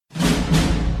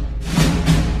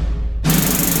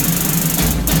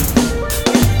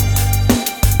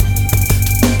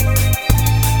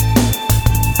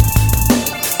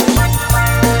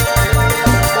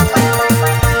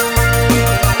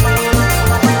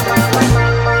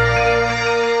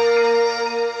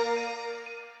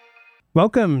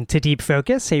Welcome to Deep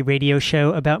Focus, a radio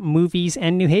show about movies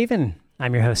and New Haven.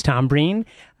 I'm your host, Tom Breen,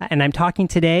 and I'm talking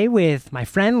today with my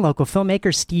friend, local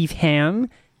filmmaker Steve Hamm,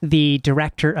 the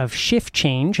director of Shift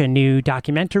Change, a new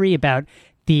documentary about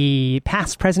the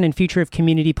past, present, and future of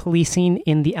community policing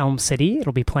in the Elm City.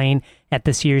 It'll be playing at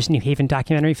this year's New Haven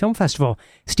Documentary Film Festival.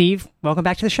 Steve, welcome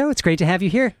back to the show. It's great to have you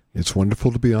here. It's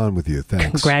wonderful to be on with you. Thanks.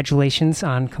 Congratulations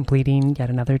on completing yet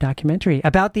another documentary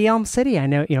about the Elm City. I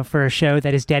know, for a show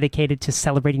that is dedicated to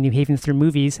celebrating New Haven through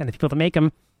movies and the people that make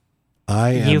them.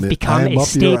 You've become a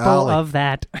staple of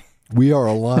that. We are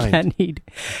aligned. That need.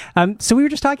 So we were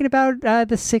just talking about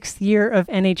the 6th year of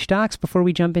NH Docs before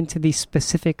we jump into the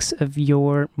specifics of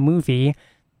your movie.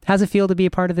 How's it feel to be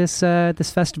a part of this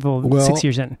this festival? Well, 6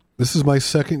 years in. This is my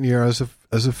second year as a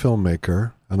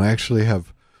filmmaker, and I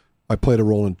played a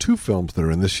role in 2 films that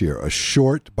are in this year. A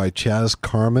short by Chaz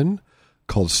Carman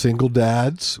called Single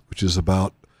Dads, which is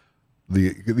about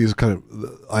these kind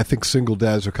of, I think single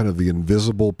dads are kind of the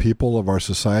invisible people of our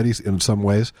societies in some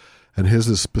ways. And his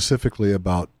is specifically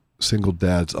about single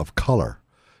dads of color.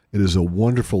 It is a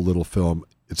wonderful little film.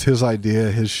 It's his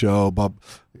idea, his show, but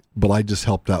I just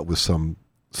helped out with some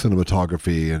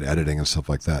cinematography and editing and stuff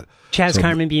like that. Chaz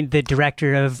Carman being the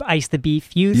director of Ice the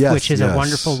Beef Youth, which is a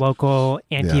wonderful local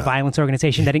anti-violence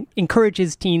organization that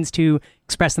encourages teens to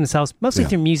express themselves mostly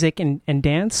through music and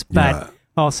dance, but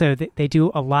also they do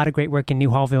a lot of great work in New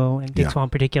Hallville and Dixwell in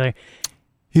particular.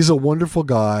 He's a wonderful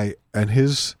guy, and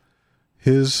his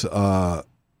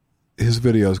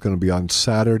video is going to be on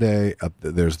Saturday.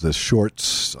 There's the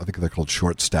shorts, I think they're called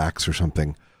Short Stacks or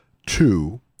something,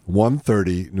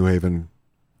 1:30 New Haven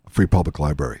Free Public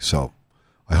Library. So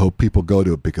I hope people go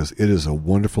to it because it is a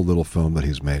wonderful little film that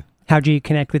he's made. How'd you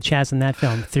connect with Chaz in that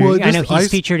film? I know he's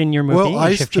featured in your movie. Well,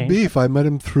 Ice the Beef, I met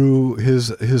him through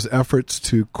his efforts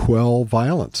to quell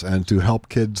violence and to help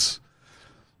kids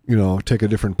take a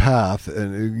different path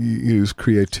and use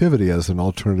creativity as an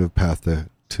alternative path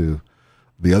to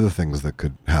the other things that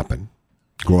could happen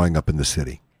growing up in the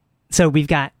city. So we've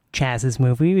got Chaz's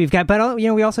movie. But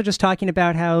we also just talking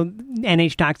about how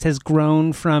NH Docs has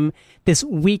grown from this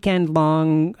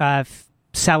weekend-long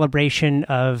celebration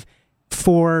of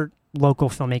 4 local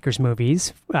filmmakers'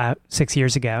 movies 6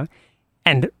 years ago.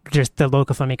 And just the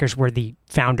local filmmakers were the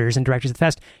founders and directors of the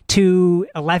fest, to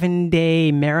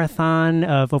 11-day marathon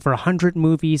of over 100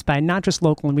 movies by not just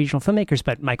local and regional filmmakers,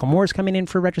 but Michael Moore's coming in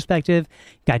for a retrospective.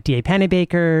 You've got D.A.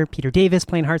 Pennebaker, Peter Davis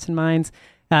playing Hearts and Minds.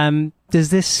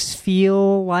 Does this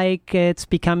feel like it's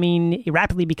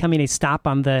rapidly becoming a stop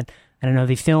on the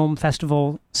film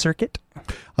festival circuit?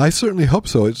 I certainly hope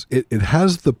so. It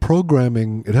has the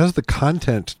programming, it has the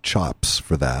content chops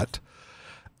for that.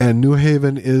 And New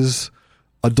Haven is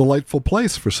a delightful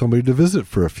place for somebody to visit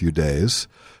for a few days.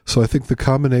 So I think the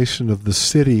combination of the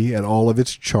city and all of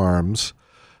its charms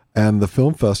and the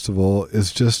film festival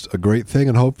is just a great thing,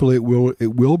 and hopefully it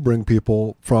will bring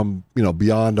people from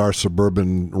beyond our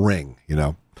suburban ring.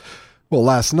 Well,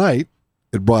 last night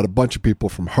it brought a bunch of people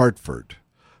from Hartford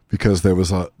because there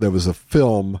was a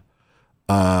film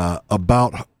about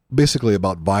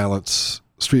violence,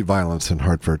 street violence in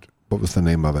Hartford. What was the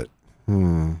name of it?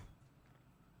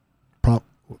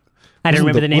 I don't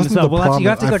remember the name as well. You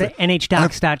have to go to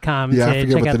nhdocs.com to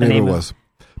check out the name was.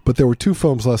 But there were 2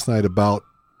 films last night about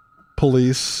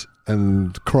police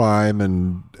and crime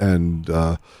and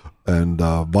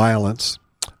violence,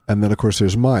 and then of course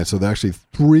there's mine. So there are actually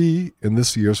 3 in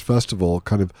this year's festival,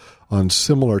 kind of on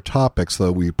similar topics,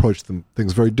 though we approach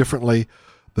things very differently.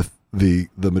 The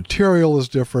material is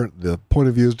different, the point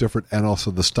of view is different, and also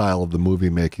the style of the movie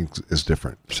making is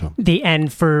different. So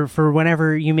for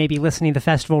whenever you may be listening, the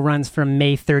festival runs from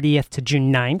May 30th to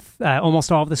June 9th. Almost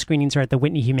all of the screenings are at the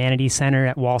Whitney Humanities Center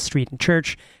at Wall Street and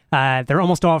Church. They're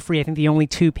almost all free. I think the only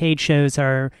 2 paid shows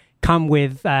come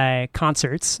with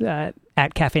concerts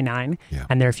at Cafe 9,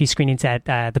 and there are a few screenings at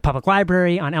the Public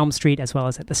Library on Elm Street, as well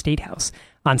as at the State House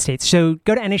on State. So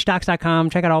go to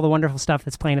nhdocs.com, check out all the wonderful stuff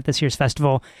that's playing at this year's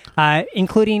festival,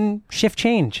 including Shift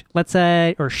Change.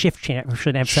 Shift Change. I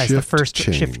should emphasize the first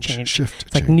Shift Change.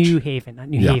 It's like New Haven, not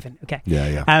New Haven. Okay.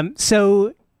 Yeah.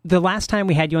 So the last time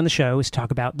we had you on the show was to talk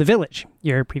about The Village,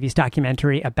 your previous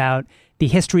documentary about the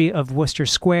history of Wooster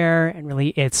Square and really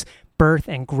its birth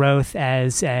and growth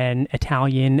as an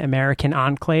Italian-American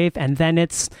enclave, and then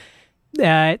it's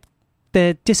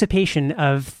the dissipation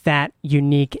of that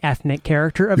unique ethnic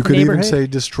character of the neighborhood. You could even say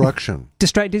destruction.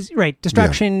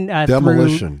 Destruction,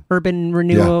 demolition, through urban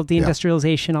renewal,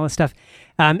 deindustrialization, all this stuff.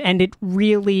 And it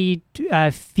really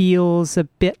feels a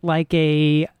bit like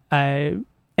as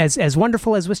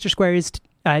wonderful as Wooster Square is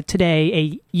today,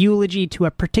 a eulogy to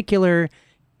a particular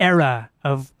era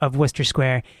of Wooster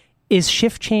Square. Is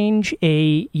Shift Change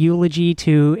a eulogy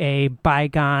to a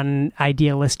bygone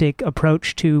idealistic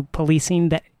approach to policing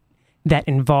that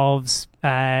involves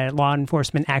law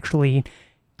enforcement actually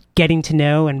getting to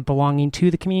know and belonging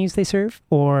to the communities they serve?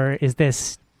 Or is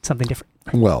this something different?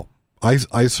 Well,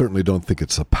 I certainly don't think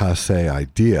it's a passé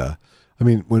idea. I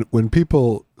mean, when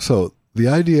people... So the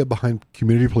idea behind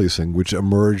community policing, which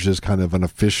emerged as kind of an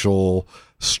official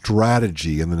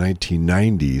strategy in the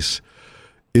 1990s,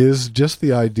 is just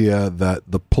the idea that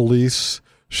the police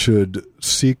should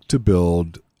seek to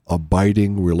build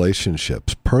abiding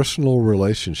relationships, personal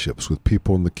relationships with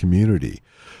people in the community,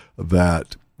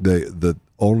 that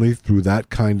only through that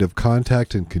kind of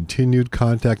contact and continued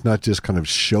contact, not just kind of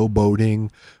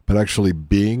showboating, but actually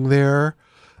being there,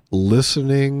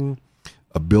 listening,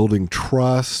 building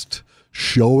trust,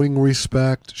 showing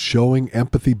respect, showing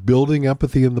empathy, building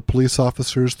empathy in the police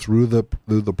officers through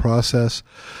the process,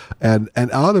 and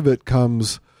out of it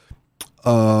comes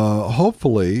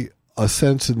hopefully a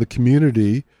sense in the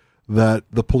community that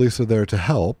the police are there to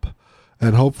help,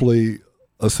 and hopefully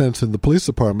a sense in the police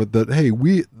department that, hey,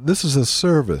 this is a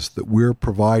service that we're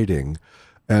providing,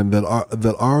 and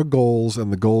that our goals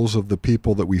and the goals of the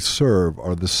people that we serve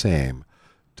are the same,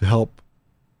 to help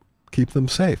keep them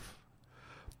safe.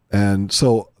 And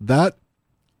so that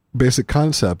basic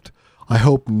concept, I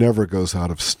hope, never goes out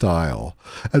of style.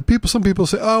 And some people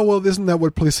say, oh, well, isn't that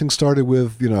what policing started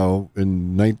with,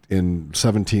 in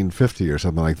 1750 or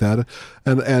something like that?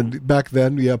 And back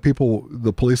then, yeah,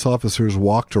 the police officers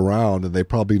walked around and they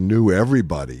probably knew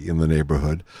everybody in the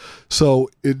neighborhood. So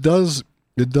it does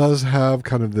have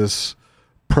kind of this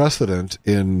precedent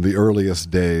in the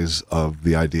earliest days of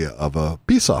the idea of a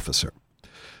peace officer.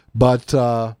 But,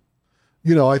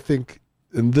 I think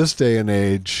in this day and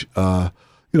age, the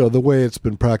way it's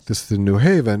been practiced in New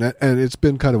Haven, and it's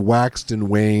been kind of waxed and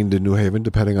waned in New Haven,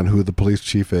 depending on who the police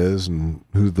chief is and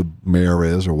who the mayor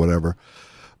is or whatever.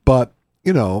 But,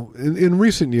 in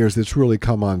recent years, it's really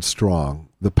come on strong,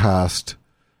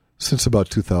 since about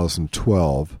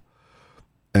 2012.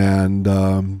 And,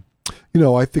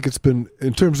 I think it's been,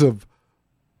 in terms of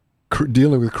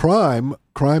dealing with crime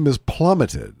has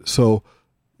plummeted. So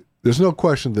there's no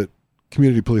question that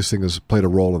community policing has played a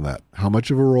role in that. How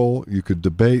much of a role, you could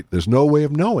debate. There's no way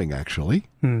of knowing, actually.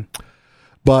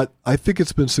 But I think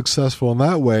it's been successful in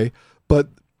that way. But,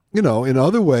 in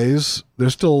other ways,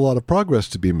 there's still a lot of progress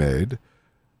to be made.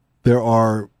 There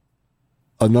are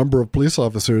a number of police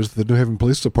officers at the New Haven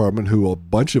Police Department who a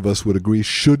bunch of us would agree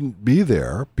shouldn't be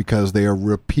there because they are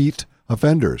repeat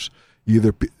offenders.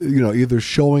 Either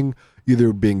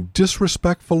being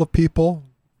disrespectful of people,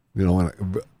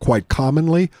 quite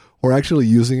commonly, or actually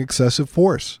using excessive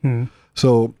force.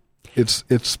 So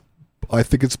I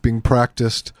think it's being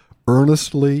practiced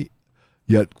earnestly,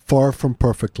 yet far from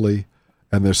perfectly,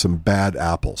 and there's some bad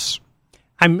apples.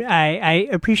 I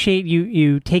appreciate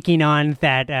you taking on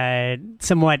that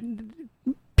somewhat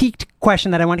peaked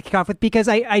question that I want to kick off with, because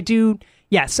I do.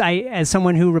 Yes, as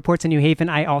someone who reports in New Haven,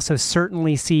 I also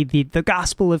certainly see the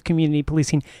gospel of community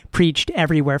policing preached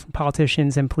everywhere from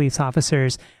politicians and police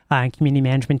officers and community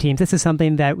management teams. This is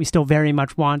something that we still very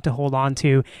much want to hold on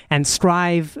to and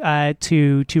strive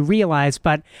to realize.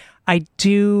 But I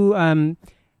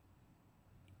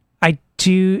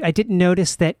did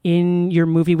notice that in your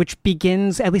movie, which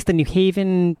begins, at least the New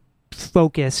Haven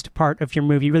focused part of your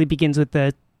movie, really begins with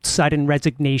the sudden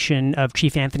resignation of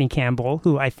Chief Anthony Campbell,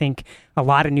 who I think a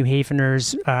lot of New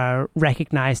Haveners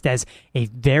recognized as a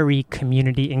very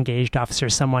community-engaged officer,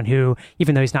 someone who,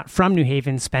 even though he's not from New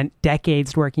Haven, spent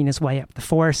decades working his way up the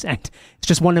force, and it's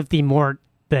just one of the more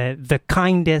the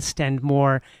kindest and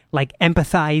more like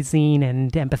empathizing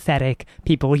and empathetic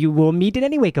people you will meet in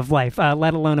any wake of life,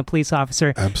 let alone a police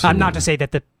officer. Absolutely. Not to say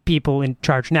that the people in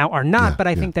charge now are not, but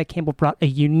I think that Campbell brought a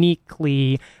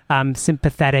uniquely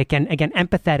sympathetic and, again,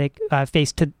 empathetic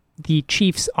face to the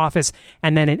chief's office.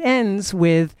 And then it ends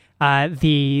with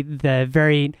the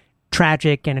very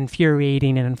tragic and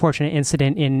infuriating and unfortunate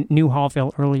incident in New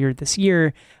Hallville earlier this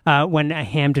year when a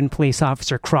Hamden police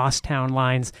officer crossed town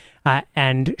lines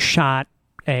and shot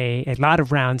a lot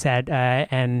of rounds at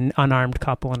an unarmed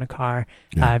couple in a car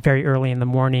very early in the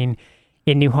morning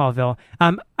in New Hallville.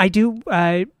 I do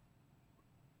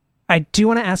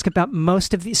want to ask about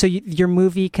most of these. So your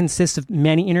movie consists of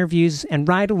many interviews and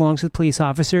ride-alongs with police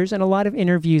officers and a lot of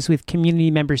interviews with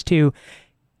community members too.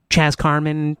 Chaz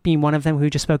Carman being one of them, who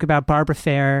just spoke about, Barbara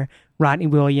Fair, Rodney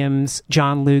Williams,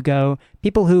 John Lugo,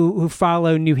 people who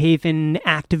follow New Haven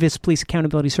activist police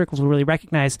accountability circles will really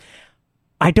recognize.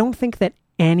 I don't think that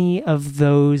any of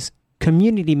those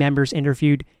community members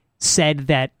interviewed said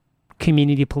that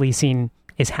community policing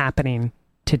is happening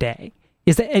today.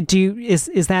 Is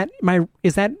that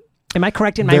am I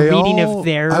correct in my reading of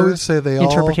their? I would say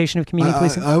interpretation of community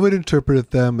policing. I would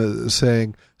interpret them as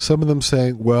saying, some of them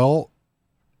saying, well,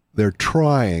 they're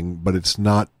trying, but it's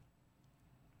not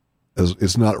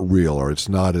real, or it's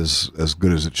not as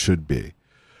good as it should be,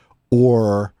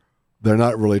 or they're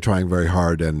not really trying very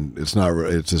hard, and it's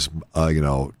just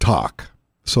talk.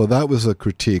 So that was a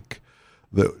critique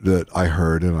that I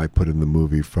heard and I put in the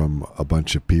movie from a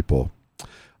bunch of people.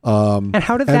 And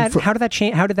how did that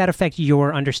change? How did that affect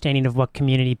your understanding of what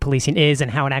community policing is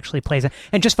and how it actually plays?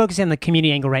 And just focusing on the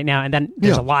community angle right now, and then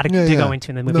there's a lot to go into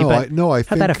in the movie. I think,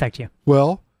 how'd that affect you?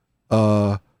 Well,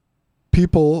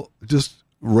 people, just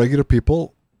regular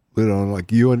people,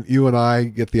 like you and I,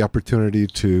 get the opportunity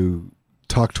to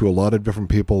talk to a lot of different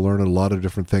people, learn a lot of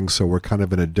different things. So we're kind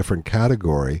of in a different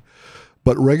category.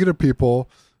 But regular people,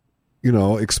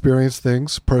 experience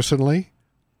things personally.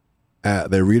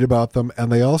 They read about them,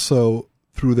 and they also,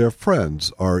 through their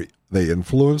friends, they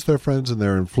influence their friends, and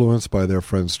they're influenced by their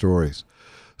friends' stories.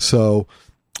 So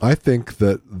I think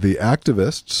that the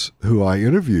activists who I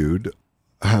interviewed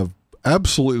have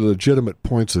absolutely legitimate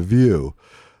points of view,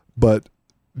 but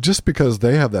just because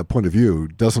they have that point of view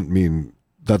doesn't mean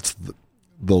that's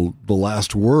the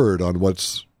last word on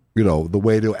what's, the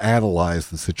way to analyze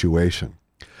the situation.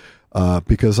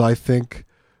 Because I think,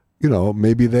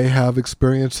 maybe they have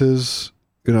experiences,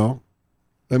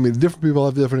 different people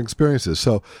have different experiences.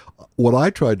 So what I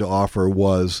tried to offer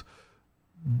was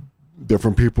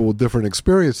different people with different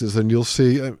experiences, and you'll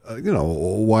see, a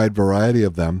wide variety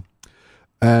of them.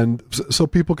 And so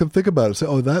people can think about it, say,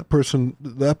 oh, that person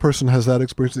has that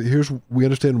experience. We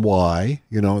understand why,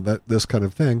 this kind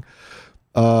of thing.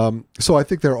 So I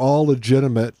think they're all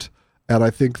legitimate, and I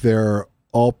think they're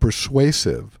all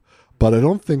persuasive, but I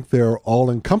don't think they're all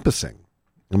encompassing.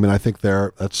 I think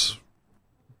that's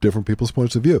different people's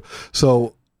points of view.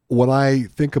 So when I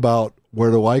think about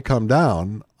where do I come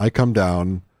down,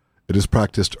 it is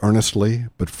practiced earnestly,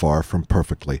 but far from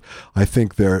perfectly. I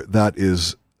think that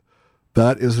is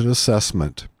an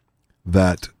assessment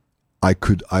that I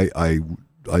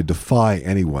defy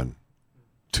anyone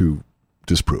to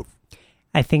disprove.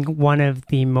 I think one of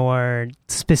the more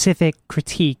specific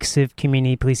critiques of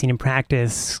community policing in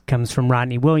practice comes from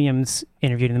Rodney Williams,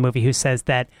 interviewed in the movie, who says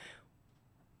that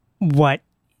what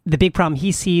the big problem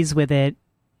he sees with it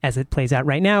as it plays out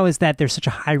right now is that there's such a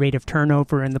high rate of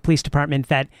turnover in the police department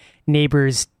that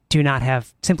neighbors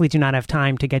simply do not have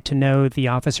time to get to know the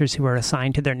officers who are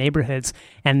assigned to their neighborhoods,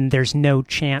 and there's no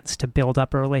chance to build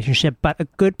up a relationship. But a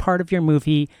good part of your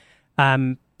movie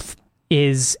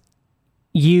is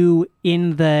you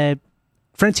in the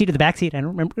front seat or the back seat. I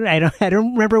don't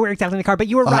remember where exactly in the car, but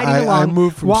you were riding along, I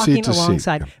moved from walking seat to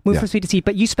alongside, seat. Moved from seat to seat.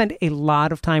 But you spend a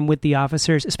lot of time with the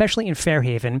officers, especially in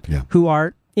Fairhaven, who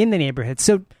are in the neighborhood.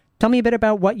 So tell me a bit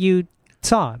about what you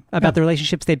saw, about the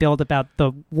relationships they build, about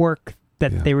the work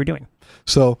that they were doing.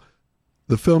 So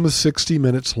the film is 60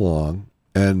 minutes long,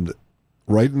 and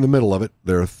right in the middle of it,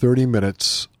 there are 30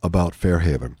 minutes about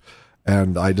Fairhaven.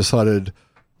 And I decided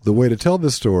the way to tell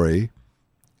this story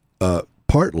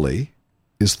partly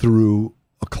is through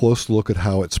a close look at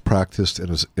how it's practiced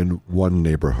in one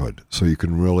neighborhood, so you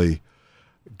can really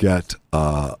get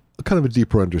kind of a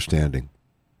deeper understanding.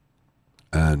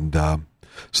 And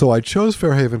so I chose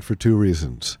Fairhaven for two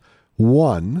reasons.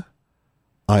 One,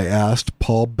 I asked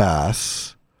Paul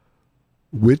Bass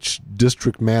which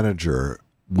district manager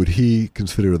would he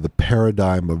consider the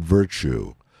paradigm of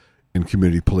virtue in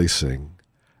community policing,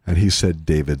 and he said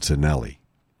David Zanelli.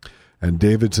 And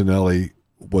David Zanelli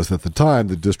was at the time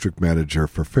the district manager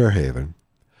for Fairhaven.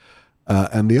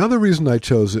 And the other reason I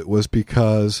chose it was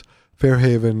because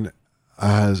Fairhaven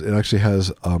has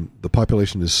the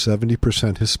population is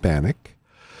 70% Hispanic.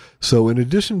 So in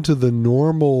addition to the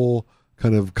normal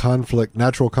kind of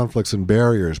natural conflicts and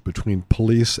barriers between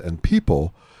police and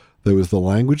people, there was the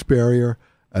language barrier,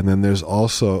 and then there's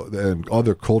also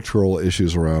other cultural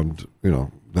issues around,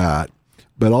 that.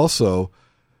 But also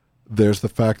there's the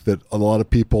fact that a lot of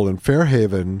people in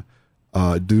Fairhaven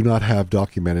do not have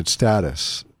documented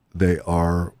status. They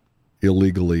are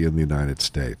illegally in the United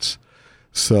States.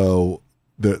 So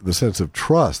the sense of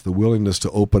trust, the willingness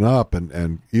to open up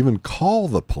and even call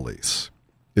the police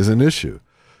is an issue.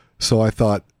 So I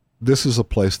thought, this is a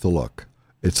place to look.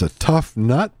 It's a tough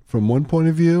nut from one point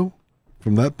of view.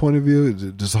 From that point of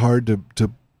view, it's hard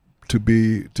to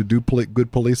do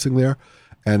good policing there.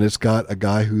 And it's got a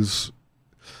guy who's,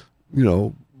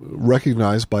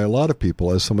 recognized by a lot of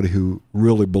people as somebody who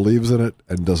really believes in it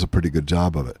and does a pretty good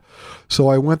job of it. So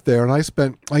I went there and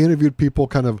I interviewed people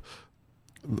kind of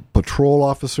patrol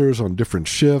officers on different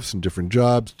shifts and different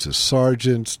jobs, to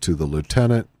sergeants, to the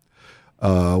lieutenant.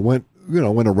 Went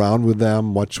around with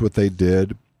them, watched what they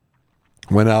did.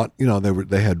 Went out,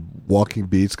 they had walking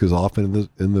beats, because often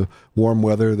in the warm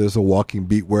weather there's a walking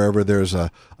beat wherever there's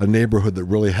a neighborhood that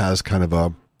really has kind of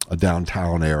a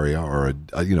downtown area or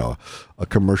a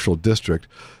commercial district.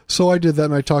 So I did that,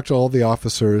 and I talked to all the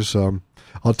officers.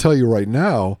 I'll tell you right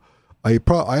now, I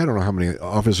don't know how many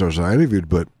officers I interviewed,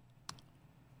 but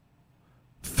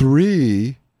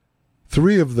three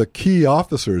of the key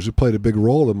officers who played a big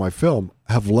role in my film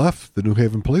have left the New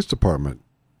Haven Police Department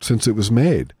since it was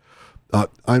made.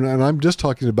 And I'm just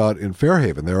talking about in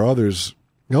Fairhaven. There are others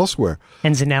elsewhere.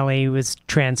 And Zanelli was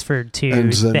transferred to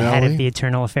the head of the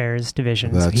Internal Affairs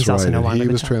Division. That's so he's right. Also no longer he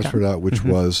was transferred out, which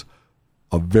was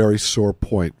a very sore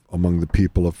point among the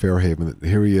people of Fairhaven.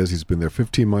 Here he is. He's been there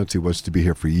 15 months. He wants to be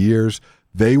here for years.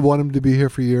 They want him to be here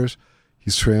for years.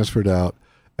 He's transferred out,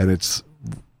 and it's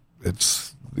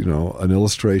an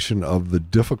illustration of the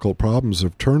difficult problems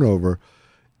of turnover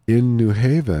in New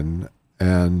Haven.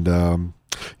 And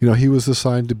he was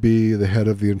assigned to be the head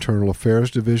of the Internal Affairs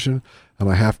Division,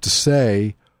 and I have to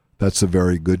say that's a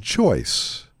very good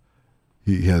choice.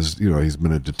 He has, he's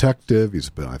been a detective. He's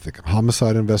been, I think, a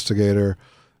homicide investigator.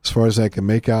 As far as I can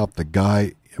make out, the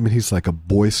guy, he's like a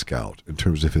Boy Scout in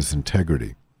terms of his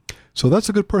integrity. So that's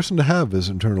a good person to have as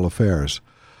Internal Affairs.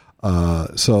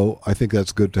 So I think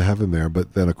that's good to have him there.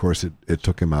 But then, of course, it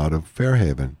took him out of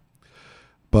Fairhaven.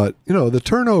 But, the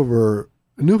turnover,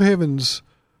 New Haven's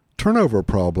turnover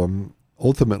problem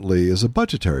ultimately is a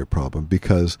budgetary problem,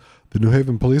 because the New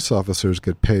Haven police officers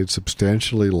get paid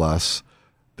substantially less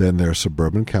than their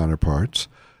suburban counterparts.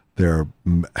 Their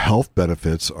health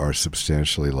benefits are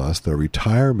substantially less. Their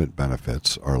retirement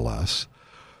benefits are less.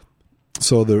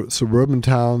 So the suburban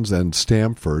towns, and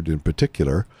Stamford in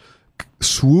particular,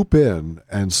 swoop in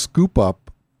and scoop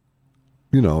up.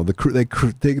 They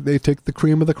take the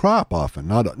cream of the crop often.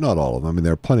 Not all of them.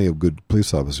 There are plenty of good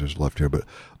police officers left here, but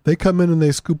they come in and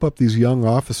they scoop up these young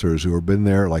officers who have been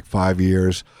there like 5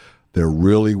 years. They're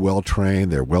really well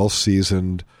trained. They're well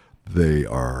seasoned. They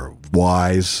are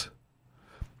wise,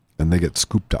 and they get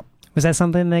scooped up. Was that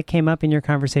something that came up in your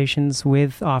conversations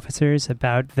with officers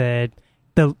about the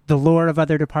lore of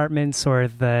other departments or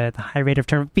the high rate of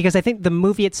turnover? Because I think the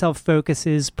movie itself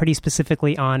focuses pretty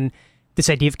specifically on this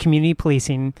idea of community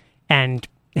policing and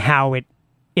how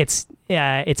its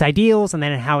ideals, and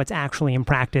then how it's actually in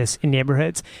practice in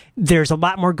neighborhoods. There's a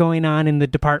lot more going on in the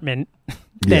department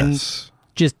than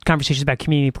just conversations about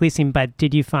community policing. But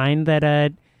did you find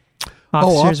that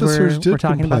officers did were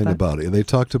talking complain about it? They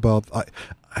talked about.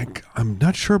 I'm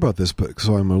not sure about this, but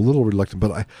so I'm a little reluctant.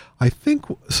 But I think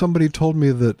somebody told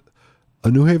me that a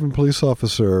New Haven police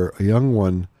officer, a young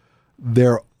one,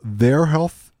 their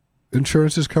health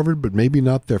insurance is covered, but maybe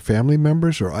not their family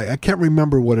members, or I can't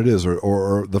remember what it is,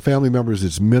 or the family members,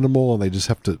 it's minimal and they just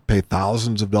have to pay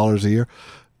thousands of dollars a year.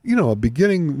 A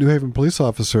beginning New Haven police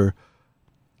officer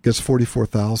gets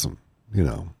 $44,000,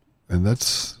 and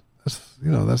that's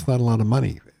not a lot of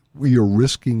money. You're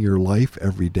risking your life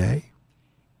every day.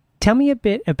 Tell me a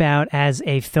bit about, as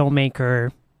a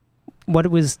filmmaker, what it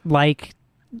was like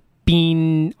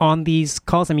being on these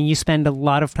calls. You spend a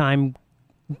lot of time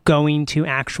going to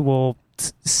actual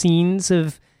scenes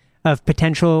of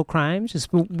potential crimes. Just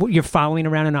you're following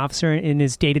around an officer in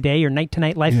his day-to-day or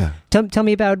night-to-night life. Yeah. Tell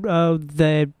me about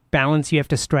the balance you have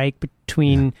to strike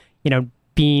between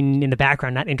being in the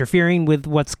background, not interfering with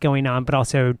what's going on, but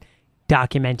also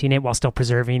documenting it while still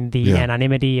preserving the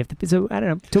anonymity of the. So I don't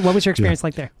know. So what was your experience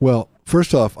like there? Well,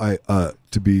 first off, I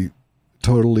to be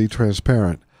totally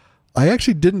transparent, I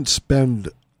actually didn't spend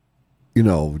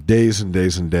days and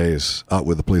days and days out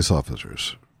with the police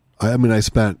officers. I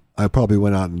probably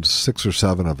went out in 6 or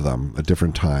 7 of them at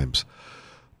different times.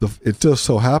 It just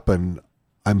so happened,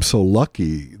 I'm so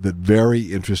lucky that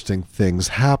very interesting things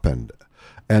happened.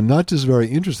 And not just very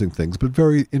interesting things, but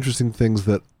very interesting things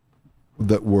that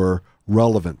were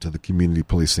relevant to the community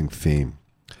policing theme.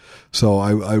 So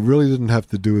I really didn't have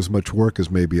to do as much work as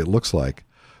maybe it looks like.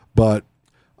 But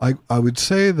I would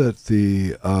say that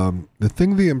the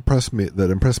thing that impressed me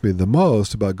the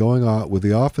most about going out with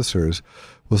the officers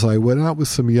was I went out with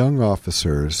some young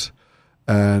officers,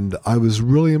 and I was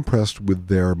really impressed with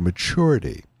their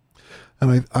maturity.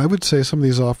 And I would say some of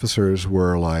these officers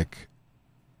were like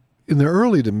in their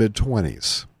early to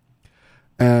mid-20s.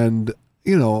 And,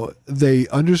 they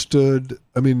understood,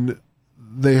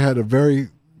 they had a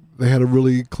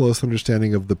really close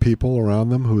understanding of the people around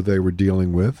them who they were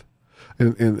dealing with.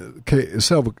 In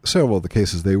several of the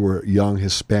cases, they were young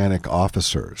Hispanic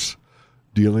officers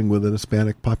dealing with an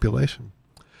Hispanic population.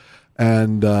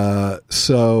 And but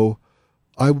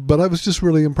I was just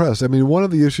really impressed. I mean, one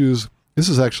of the issues, this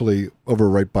is actually over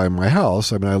right by my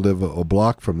house. I mean, I live a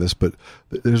block from this, but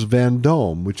there's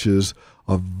Vendome, which is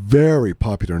a very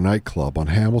popular nightclub on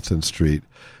Hamilton Street.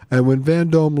 And when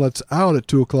Vendome lets out at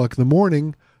 2 o'clock in the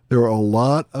morning, there are a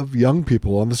lot of young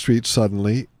people on the street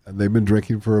suddenly, and they've been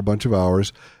drinking for a bunch of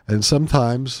hours, and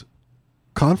sometimes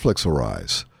conflicts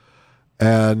arise.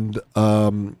 And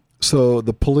so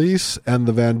the police and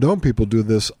the Vendome people do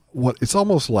this, it's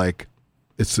almost like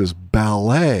it's this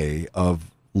ballet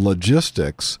of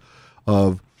logistics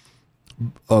of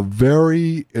in a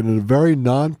very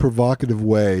non-provocative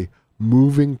way,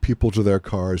 moving people to their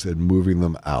cars and moving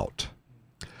them out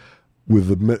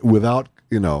without,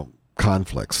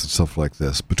 conflicts and stuff like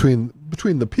this between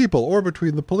the people or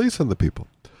between the police and the people.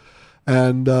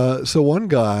 And so one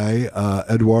guy,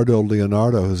 Eduardo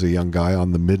Leonardo, who's a young guy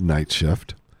on the midnight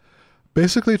shift,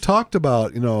 basically talked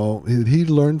about, he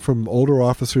learned from older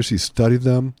officers, he studied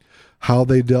them, how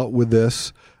they dealt with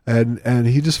this, and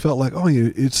he just felt like,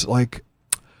 it's like,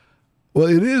 well,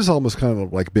 it is almost kind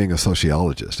of like being a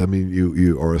sociologist. I mean,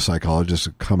 you or a psychologist,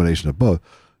 a combination of both.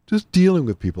 Just dealing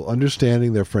with people,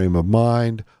 understanding their frame of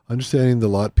mind, understanding that a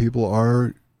lot of people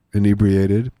are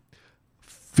inebriated,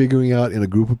 figuring out in a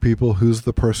group of people who's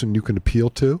the person you can appeal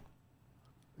to,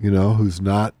 who's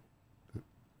not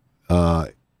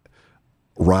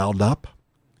riled up,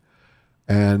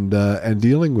 and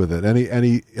dealing with it. And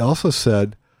he also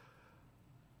said,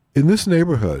 in this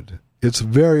neighborhood, it's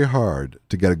very hard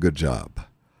to get a good job.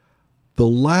 The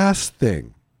last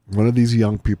thing one of these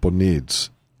young people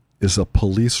needs is a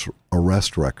police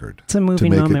arrest record. It's a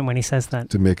moving moment when he says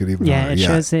that. To make it even harder. It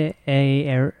shows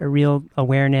a real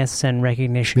awareness and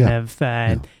recognition of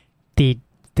the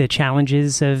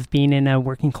challenges of being in a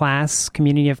working class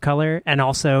community of color, and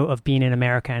also of being in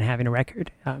America and having a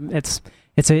record. It's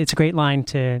a great line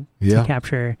to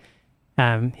capture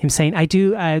him saying. I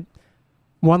do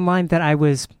one line that I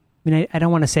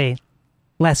don't want to say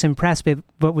less impressed,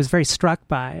 but was very struck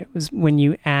by was when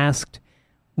you asked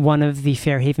one of the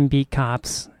Fairhaven beat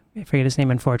cops, I forget his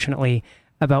name unfortunately,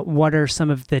 about what are some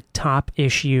of the top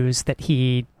issues that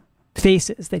he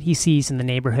faces, that he sees in the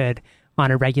neighborhood on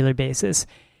a regular basis.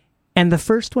 And the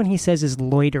first one he says is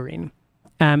loitering.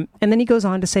 And then he goes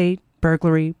on to say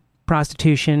burglary,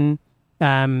 prostitution,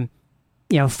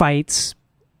 fights,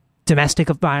 domestic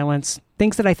violence,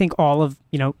 things that I think all of,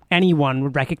 anyone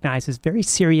would recognize as very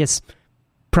serious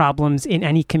problems in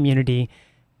any community.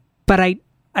 But I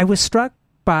was struck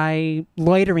by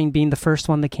loitering being the first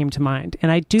one that came to mind.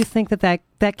 And I do think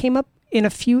that came up in a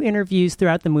few interviews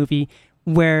throughout the movie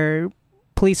where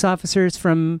police officers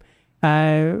from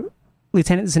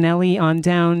Lieutenant Zanelli on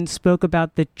down spoke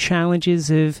about the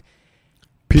challenges of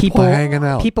people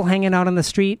hanging out on the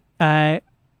street,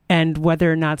 and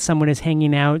whether or not someone is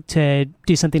hanging out to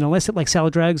do something illicit like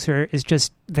sell drugs, or is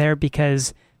just there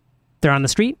because they're on the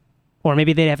street, or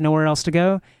maybe they have nowhere else to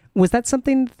go. Was that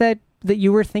something that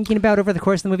you were thinking about over the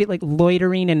course of the movie, like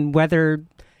loitering and whether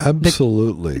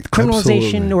absolutely the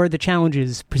criminalization or the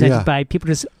challenges presented by people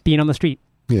just being on the street,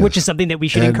 which is something that we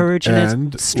should encourage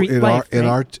in street life. In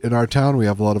our town, we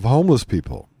have a lot of homeless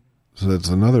people, so that's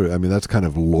another. I mean, that's kind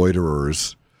of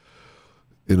loiterers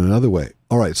in another way.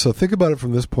 All right, so think about it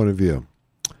from this point of view.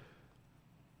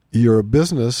 You're a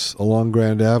business along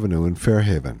Grand Avenue in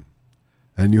Fairhaven,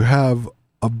 and you have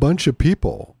a bunch of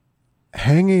people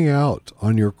hanging out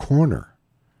on your corner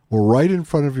or right in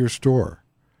front of your store.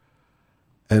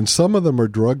 And some of them are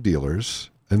drug dealers,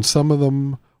 and some of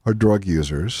them are drug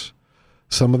users.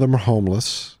 Some of them are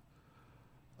homeless.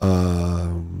 But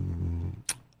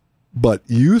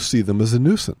you see them as a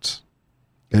nuisance.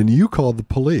 And you call the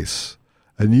police.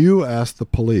 And you ask the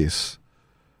police,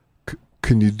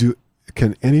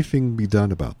 can anything be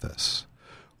done about this?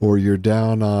 Or you're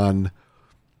down on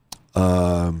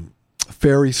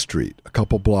Ferry Street, a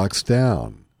couple blocks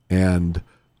down, and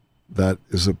that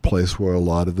is a place where a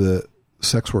lot of the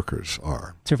sex workers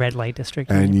are. It's a red light district.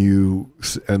 And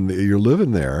you're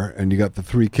living there, and you got the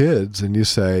 3 kids, and you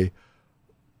say,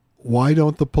 why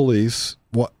don't the police,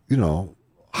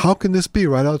 how can this be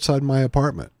right outside my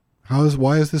apartment?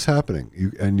 Why is this happening?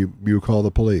 You call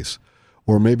the police.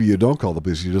 Or maybe you don't call the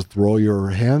police, you just throw your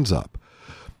hands up.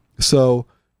 So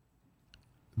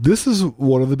this is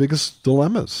one of the biggest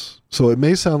dilemmas. So it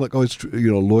may sound like, it's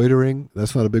loitering,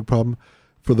 that's not a big problem.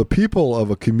 For the people of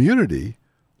a community,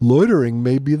 loitering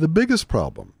may be the biggest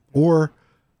problem. Or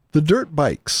the dirt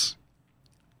bikes.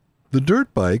 The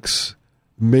dirt bikes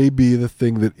may be the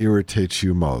thing that irritates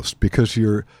you most, because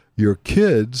your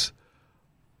kids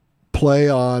play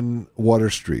on Water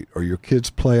Street, or your kids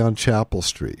play on Chapel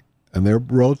Street, and they're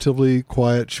relatively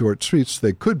quiet, short streets.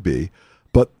 They could be,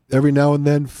 but every now and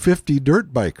then 50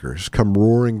 dirt bikers come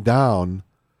roaring down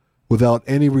without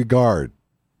any regard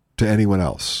to anyone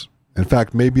else. In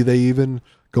fact, maybe they even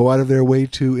go out of their way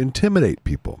to intimidate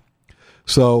people.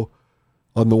 So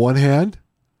on the one hand,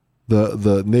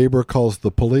 the neighbor calls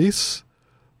the police.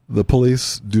 The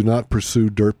police do not pursue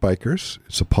dirt bikers.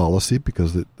 It's a policy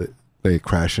because they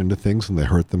crash into things and they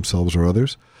hurt themselves or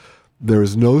others. There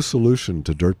is no solution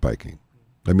to dirt biking.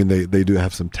 I mean, they do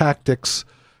have some tactics.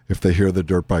 If they hear the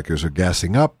dirt bikers are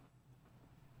gassing up,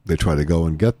 they try to go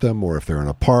and get them, or if they're in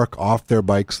a park, off their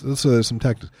bikes. So there's some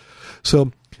tactics.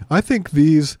 So I think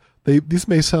these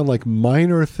may sound like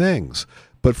minor things,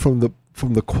 but from the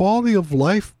quality of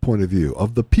life point of view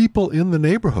of the people in the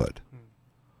neighborhood,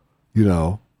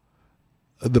 the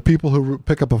people who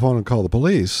pick up a phone and call the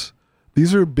police,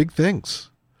 these are big things.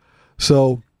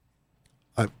 So,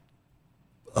 I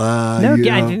think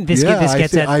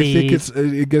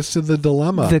it gets to the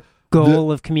dilemma. The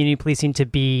goal of community policing to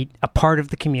be a part of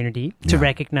the community, to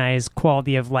recognize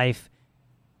quality of life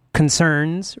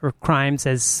concerns or crimes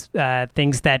as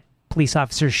things that police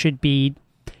officers should be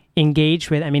engaged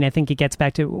with. I mean, I think it gets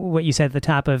back to what you said at the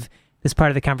top of this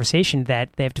part of the conversation,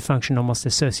 that they have to function almost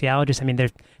as sociologists. I mean,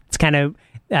 it's kind of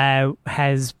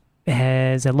has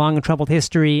a long and troubled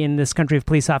history in this country of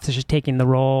police officers taking the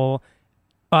role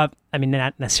of, I mean,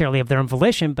 not necessarily of their own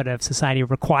volition, but of society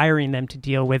requiring them to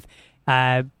deal with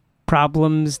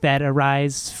problems that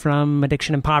arise from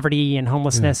addiction and poverty and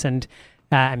homelessness. And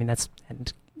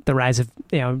and the rise of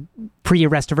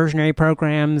pre-arrest diversionary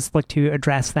programs look to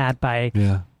address that by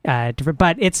different.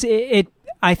 But it's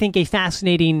I think a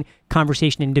fascinating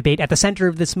conversation and debate at the center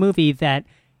of this movie, that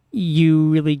you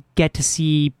really get to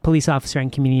see police officer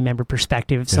and community member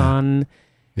perspectives on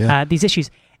these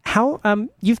issues. How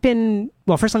you've been,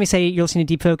 well, first let me say you're listening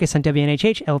to Deep Focus on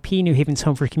WNHH LP, New Haven's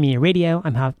home for community radio.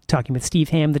 I'm talking with Steve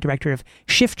Hamm, the director of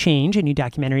Shift Change, a new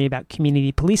documentary about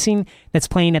community policing that's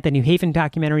playing at the New Haven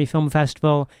Documentary Film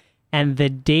Festival, and the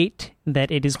date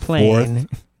that it is playing,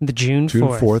 the June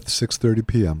 4th. 6:30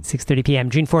 p.m. 6:30 p.m.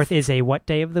 June 4th is a what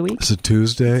day of the week? It's a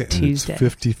Tuesday. And it's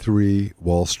 53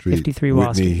 Wall Street, 53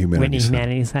 Wall Street, Whitney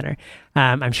Humanities Center.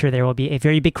 I'm sure there will be a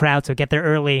very big crowd, so get there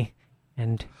early.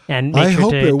 And make I sure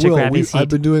hope to, it to will. grab your seat. I've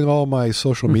been doing all my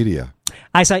social media.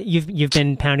 I saw you've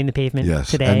been pounding the pavement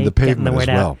today, and the pavement getting the word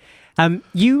as well. out.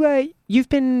 You've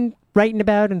been writing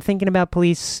about and thinking about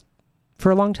police for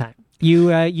a long time. You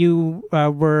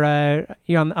were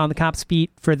on the cops beat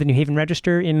for the New Haven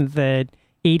Register in the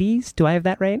 80s. Do I have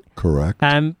that right? Correct.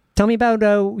 Tell me about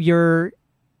your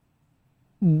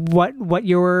your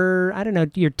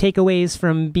takeaways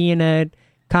from being a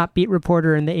cop beat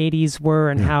reporter in the 80s were,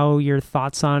 and how your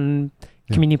thoughts on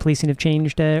community policing have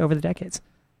changed over the decades.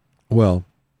 Well,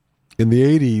 in the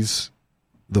 80s,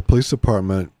 the police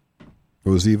department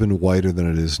was even whiter than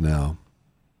it is now.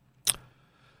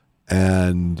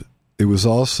 And it was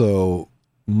also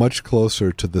much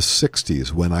closer to the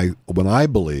 60s when I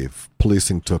believe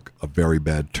policing took a very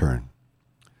bad turn.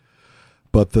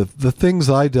 But the things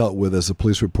I dealt with as a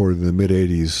police reporter in the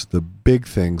mid-80s, the big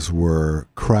things were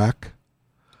crack.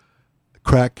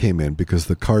 Crack came in because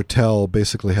the cartel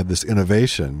basically had this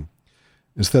innovation.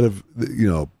 Instead of,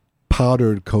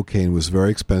 powdered cocaine was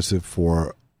very expensive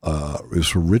it was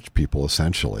for rich people,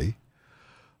 essentially.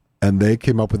 And they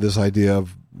came up with this idea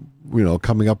of,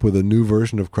 coming up with a new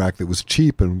version of crack that was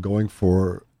cheap and going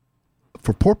for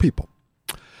poor people.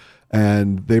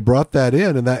 And they brought that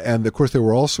in, and of course there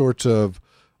were all sorts of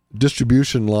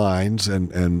distribution lines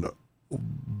and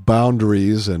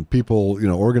boundaries and people,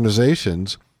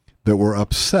 organizations that were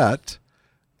upset,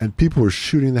 and people were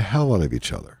shooting the hell out of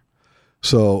each other.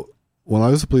 So when I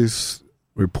was a police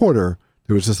reporter,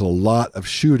 there was just a lot of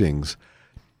shootings.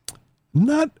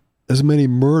 Not as many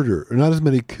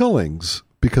killings,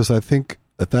 because I think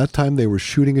at that time they were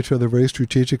shooting each other very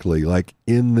strategically, like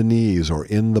in the knees or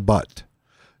in the butt,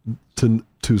 to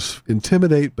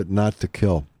intimidate but not to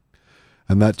kill.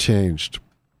 And that changed.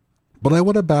 But I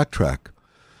want to backtrack.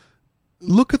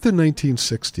 Look at the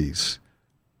 1960s.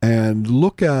 And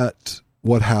look at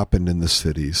what happened in the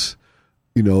cities.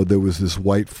 There was this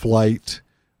white flight.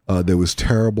 There was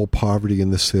terrible poverty in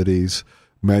the cities.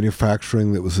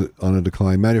 Manufacturing that was on a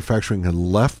decline. Manufacturing had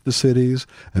left the cities,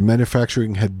 and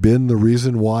manufacturing had been the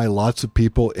reason why lots of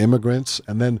people, immigrants,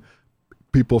 and then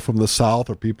people from the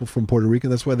South or people from Puerto Rico,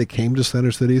 that's why they came to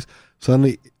center cities.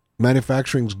 Suddenly,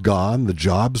 manufacturing's gone. The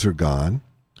jobs are gone.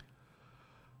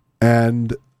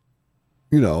 And,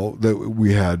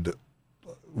 we had...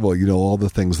 all the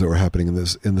things that were happening in the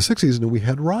 60s, and we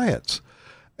had riots.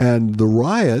 And the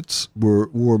riots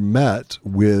were met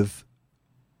with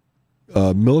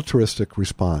militaristic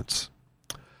response.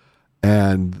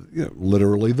 And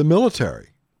literally the military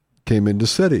came into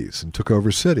cities and took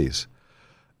over cities.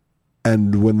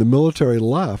 And when the military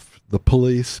left, the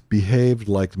police behaved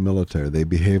like the military. They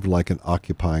behaved like an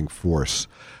occupying force.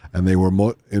 And they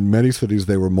were, in many cities,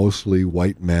 they were mostly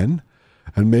white men.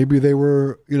 And maybe they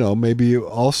were, maybe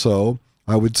also,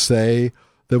 I would say,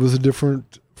 there was a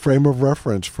different frame of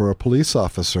reference for a police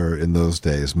officer in those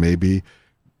days. Maybe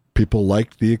people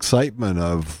liked the excitement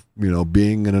of,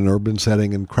 being in an urban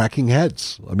setting and cracking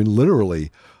heads. I mean,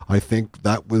 literally, I think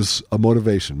that was a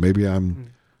motivation. Maybe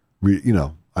I'm,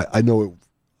 I know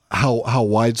how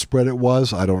widespread it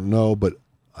was. I don't know, but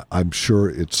I'm sure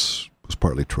it was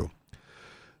partly true.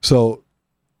 So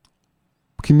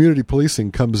community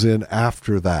policing comes in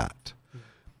after that.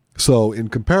 So in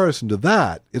comparison to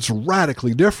that, it's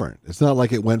radically different. It's not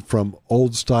like it went from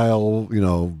old style,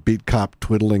 beat cop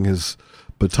twiddling his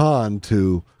baton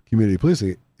to community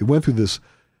policing. It went through this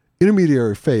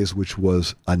intermediary phase, which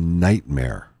was a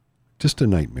nightmare, just a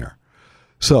nightmare.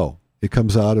 So it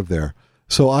comes out of there.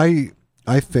 So I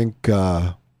think,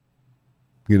 it's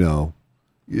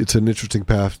an interesting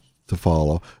path to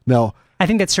follow. Now, I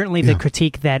think that's certainly the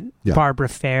critique that Barbara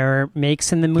Fair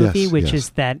makes in the movie, which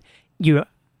is that you,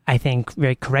 I think,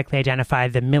 very correctly identify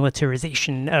the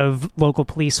militarization of local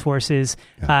police forces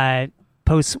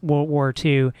post-World War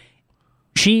II.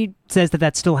 She says that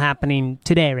that's still happening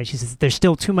today, right? She says there's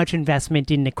still too much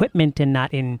investment in equipment and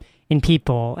not in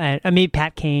people. Maybe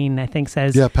Pat Kane, I think,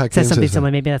 says something similar.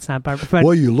 Maybe that's not Barbara. But,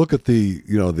 well, you look at the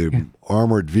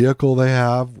armored vehicle they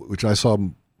have, which I saw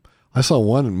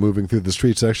one moving through the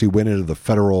streets. It actually went into the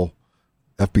federal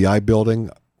FBI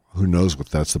building. Who knows what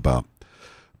that's about?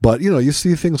 But you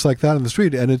see things like that in the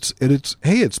street, and it's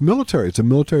military. It's a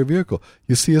military vehicle.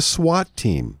 You see a SWAT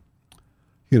team.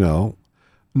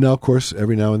 Now, of course,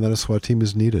 every now and then a SWAT team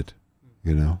is needed.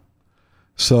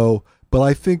 So, but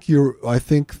I think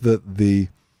that the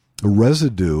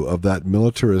residue of that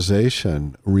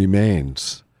militarization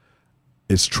remains.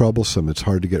 It's troublesome. It's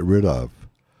hard to get rid of.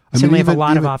 We have a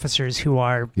lot of officers who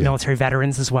are military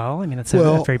veterans as well. I mean, it's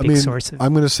a very big source.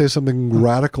 I'm going to say something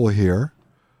radical here,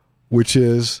 which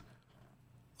is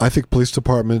I think police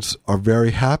departments are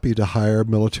very happy to hire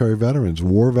military veterans,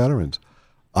 war veterans.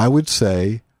 I would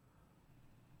say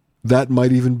that I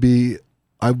might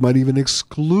even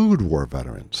exclude war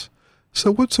veterans.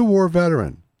 So what's a war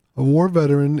veteran? A war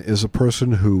veteran is a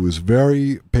person who is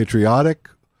very patriotic,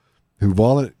 who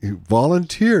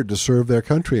volunteered to serve their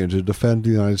country and to defend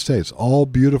the United States. All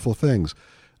beautiful things.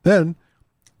 Then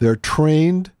they're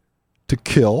trained to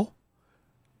kill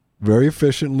very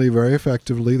efficiently, very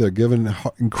effectively. They're given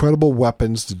incredible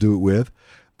weapons to do it with.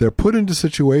 They're put into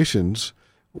situations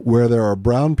where there are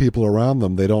brown people around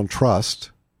them they don't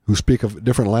trust, who speak a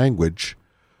different language,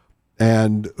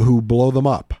 and who blow them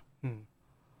up.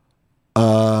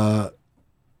 And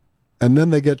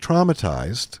then they get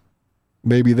traumatized.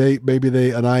 Maybe an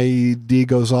IED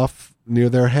goes off near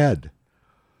their head.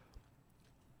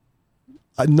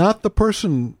 Not the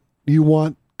person you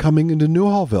want coming into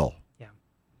Newhallville.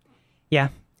 Yeah.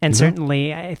 And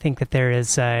certainly I think that there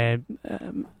is a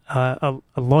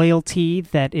loyalty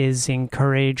that is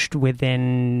encouraged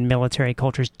within military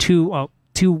cultures to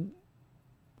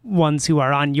ones who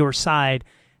are on your side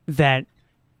that,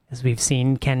 as we've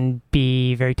seen, can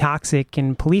be very toxic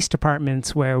in police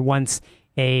departments, where once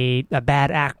a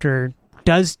bad actor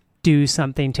does do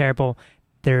something terrible,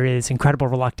 there is incredible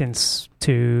reluctance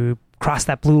to cross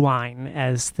that blue line,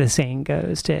 as the saying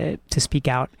goes, to speak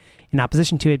out in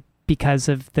opposition to it, because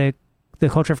of the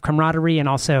culture of camaraderie. And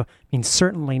also, I mean,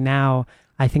 certainly now,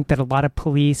 I think that a lot of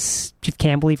police, Chief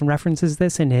Campbell even references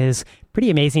this in his pretty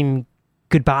amazing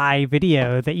goodbye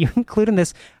video that you include in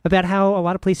this, about how a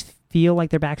lot of police feel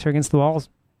like their backs are against the walls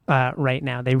right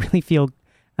now. They really feel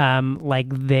like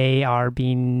they are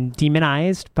being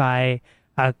demonized by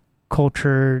a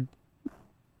culture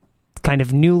kind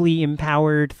of newly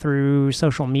empowered through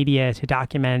social media to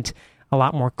document a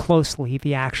lot more closely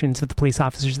the actions of the police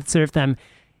officers that serve them.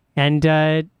 And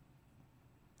that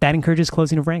encourages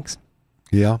closing of ranks.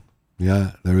 Yeah,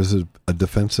 there is a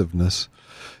defensiveness.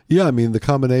 Yeah, I mean, the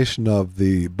combination of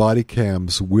the body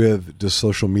cams with just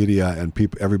social media and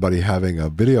everybody having a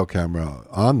video camera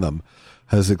on them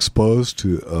has exposed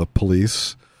to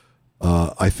police,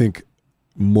 I think,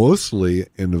 mostly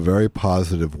in a very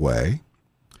positive way.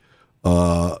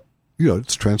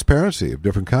 It's transparency of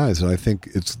different kinds, and I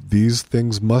think these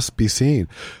things must be seen.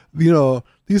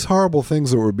 These horrible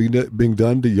things that were being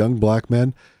done to young black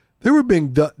men, they were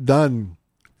being done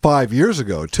 5 years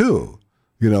ago too,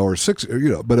 or 6,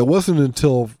 but it wasn't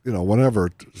until whenever,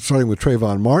 starting with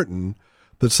Trayvon Martin,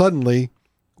 that suddenly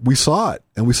we saw it,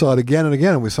 and we saw it again and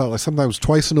again, and we saw it like sometimes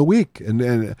twice in a week, and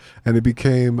it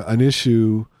became an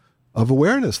issue of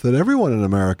awareness that everyone in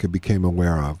America became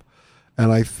aware of.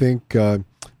 And I think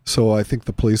so. I think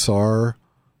the police are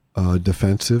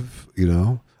defensive.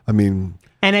 I mean.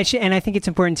 And I think it's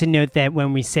important to note that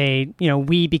when we say,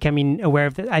 we becoming aware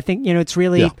of it, I think, it's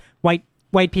really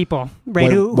white people,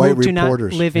 right? Who do not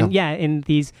live in, in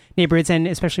these neighborhoods, and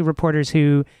especially reporters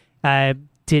who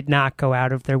did not go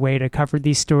out of their way to cover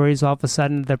these stories. All of a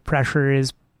sudden, the pressure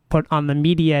is put on the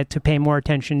media to pay more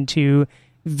attention to,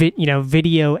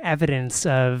 video evidence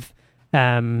of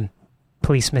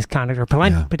police misconduct or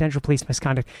potential police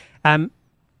misconduct.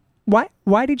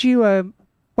 Why did you want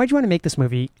to make this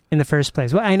movie in the first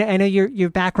place? Well, I know your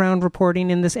background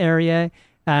reporting in this area.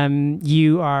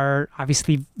 You are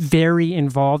obviously very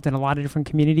involved in a lot of different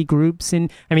community groups, and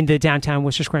the downtown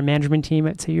Worcester Square management team,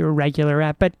 I'd say you're a regular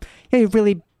at. But you've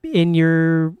really, in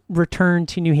your return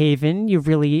to New Haven, you've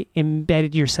really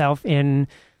embedded yourself in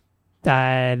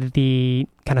the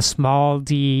kind of small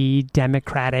d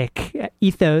democratic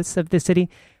ethos of the city.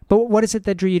 But what is it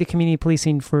that drew you to community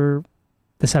policing for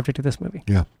the subject of this movie?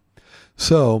 Yeah.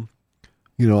 So,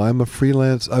 I'm a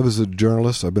freelance. I was a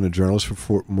journalist. I've been a journalist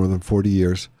for more than 40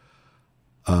 years.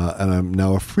 And I'm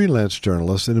now a freelance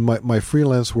journalist. And my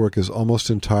freelance work is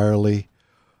almost entirely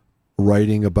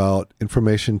writing about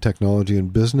information technology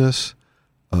and business,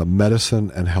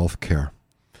 medicine, and healthcare.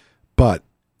 But,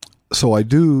 so I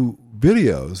do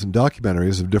videos and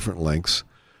documentaries of different lengths.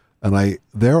 And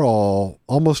they're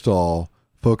almost all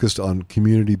focused on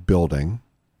community building.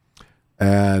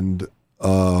 And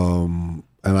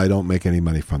I don't make any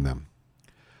money from them.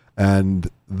 And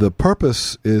the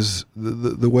purpose is,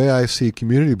 the way I see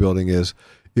community building is,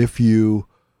 if you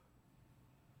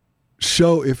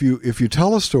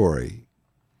tell a story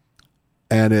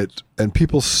and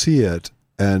people see it,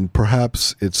 and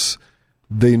perhaps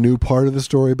they knew part of the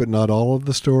story but not all of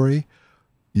the story,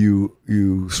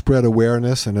 you spread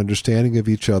awareness and understanding of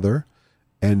each other,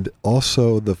 and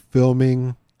also the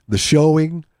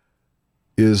showing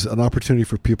is an opportunity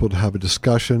for people to have a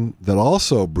discussion that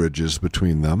also bridges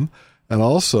between them, and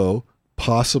also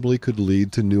possibly could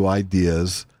lead to new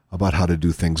ideas about how to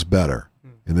do things better.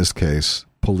 In this case,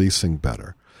 policing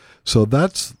better. So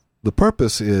that's the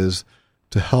purpose, is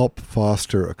to help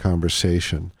foster a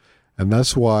conversation. And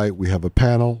that's why we have a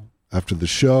panel after the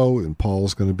show, and Paul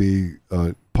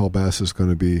Bass is going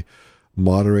to be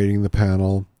moderating the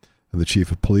panel. And the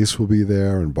chief of police will be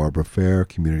there, and Barbara Fair,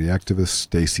 community activist,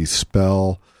 Stacy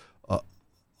Spell,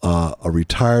 a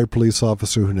retired police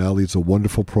officer who now leads a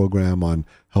wonderful program on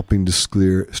helping to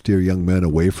steer young men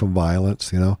away from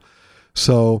violence,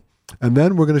 So, and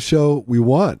then we're going to show,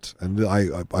 and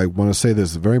I want to say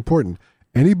this is very important,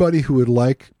 anybody who would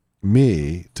like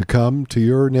me to come to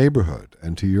your neighborhood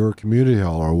and to your community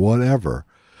hall or whatever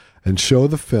and show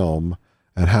the film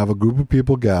and have a group of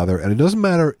people gather, and it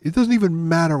doesn't even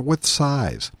matter what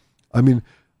size. The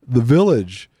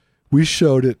Village, we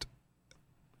showed it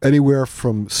anywhere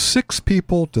from 6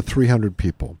 people to 300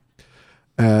 people.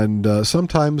 And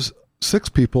sometimes 6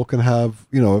 people can have,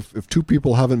 if 2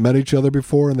 people haven't met each other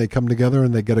before and they come together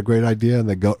and they get a great idea and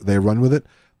they run with it,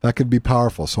 that could be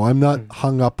powerful. So I'm not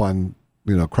hung up on,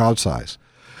 crowd size.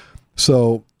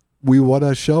 So we want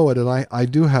to show it, and I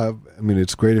do have,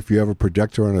 it's great if you have a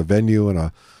projector on a venue and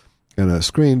a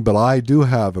screen, but I do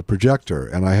have a projector,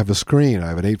 and I have a screen. I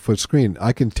have an 8-foot screen.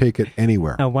 I can take it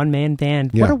anywhere. A one-man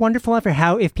band. Yeah. What a wonderful effort.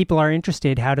 If people are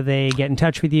interested, how do they get in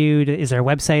touch with you? Is there a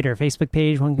website or a Facebook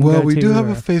page one can go to? We do have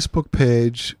a Facebook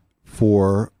page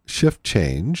for Shift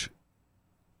Change,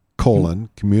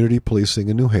 Community Policing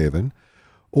in New Haven,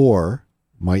 or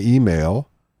my email,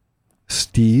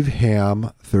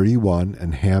 SteveHamm31,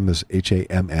 and Ham is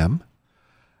Hamm,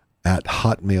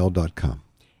 @hotmail.com.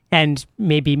 And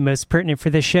maybe most pertinent for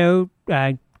this show,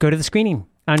 go to the screening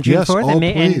on June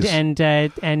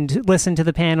 4th and listen to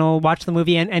the panel, watch the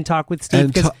movie, and talk with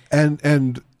Steve.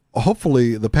 And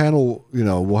hopefully the panel,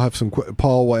 we'll have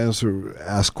Paul will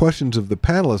ask questions of the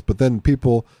panelists, but then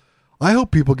I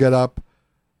hope people get up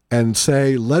and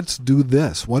say, let's do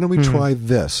this. Why don't we try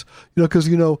this? Because,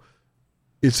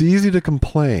 it's easy to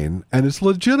complain, and it's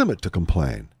legitimate to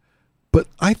complain. But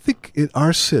I think in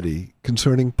our city,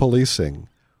 concerning policing,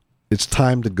 it's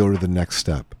time to go to the next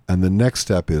step. And the next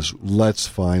step is, let's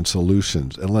find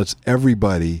solutions, and let's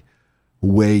everybody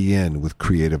weigh in with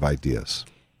creative ideas.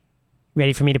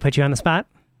 Ready for me to put you on the spot?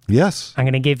 Yes. I'm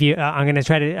going to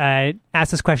try to ask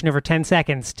this question over 10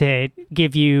 seconds to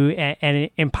give you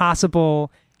an impossible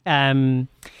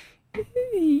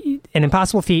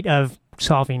feat of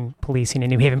solving policing in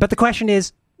New Haven. But the question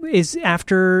is, is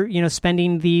after,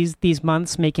 spending these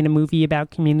months making a movie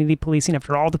about community policing,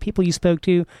 after all the people you spoke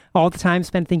to, all the time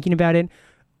spent thinking about it,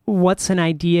 what's an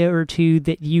idea or two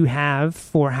that you have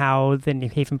for how the New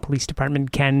Haven Police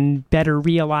Department can better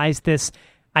realize this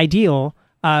ideal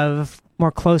of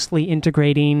more closely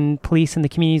integrating police and the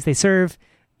communities they serve,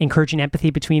 encouraging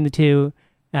empathy between the two,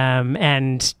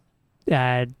 and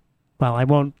I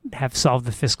won't have solved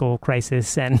the fiscal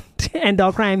crisis and end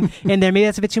all crime in there. Maybe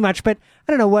that's a bit too much, but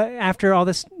I don't know what, after all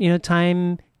this,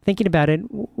 time thinking about it,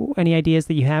 any ideas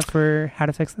that you have for how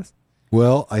to fix this?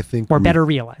 Well, I think... Or better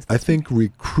realize. I think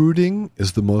recruiting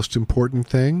is the most important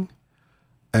thing.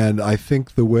 And I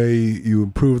think the way you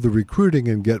improve the recruiting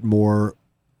and get more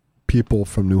people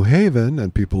from New Haven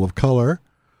and people of color,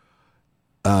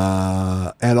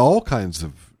 and all kinds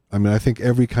of... I think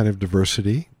every kind of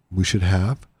diversity we should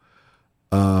have.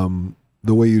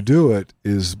 The way you do it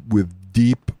is with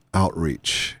deep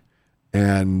outreach.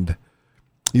 And,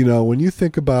 when you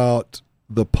think about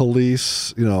the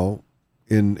police,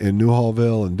 in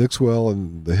Newhallville and Dixwell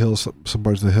and the hills, some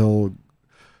parts of the hill,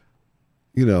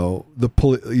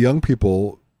 the young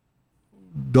people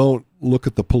don't look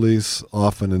at the police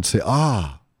often and say,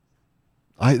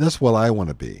 that's what I want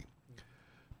to be.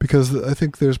 Because I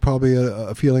think there's probably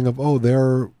a feeling of,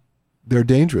 they're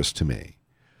dangerous to me.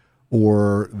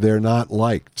 Or they're not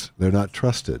liked, they're not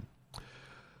trusted.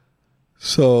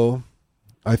 So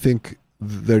I think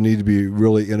there need to be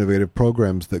really innovative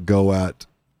programs that go at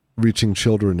reaching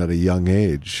children at a young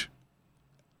age.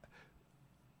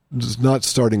 Just not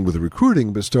starting with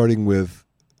recruiting, but starting with,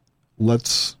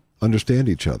 let's understand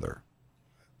each other.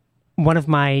 One of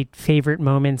my favorite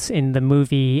moments in the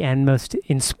movie and most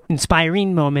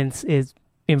inspiring moments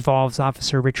involves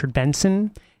Officer Richard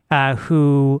Benson,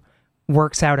 who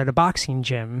works out at a boxing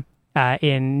gym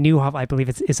in Newhall. I believe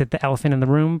is it the Elephant in the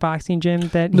Room boxing gym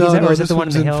that he's at, or is it the one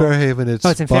in the hill? Fairhaven. It's in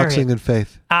Boxing Fairhaven. And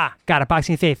Faith. Got it.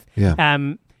 Boxing and Faith.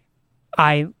 Yeah.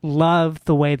 I love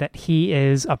the way that he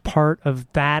is a part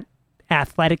of that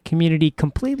athletic community,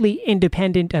 completely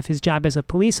independent of his job as a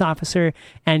police officer,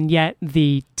 and yet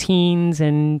the teens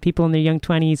and people in their young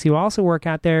 20s who also work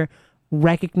out there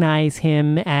recognize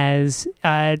him as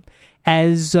a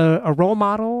role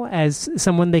model, as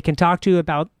someone they can talk to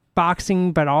about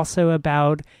boxing, but also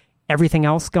about everything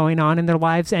else going on in their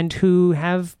lives, and who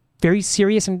have very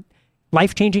serious and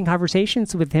life-changing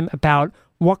conversations with him about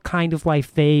what kind of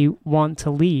life they want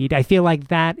to lead. I feel like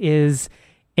that is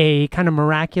a kind of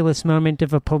miraculous moment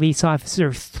of a police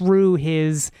officer through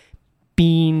his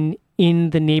being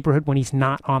in the neighborhood when he's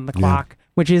not on the clock.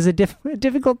 Which is a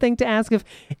difficult thing to ask of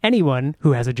anyone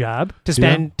who has a job, to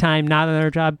spend time not on their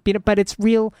job. But it's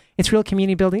real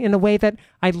community building in a way that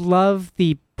I love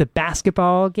the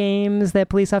basketball games that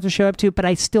police officers show up to, but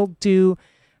I still do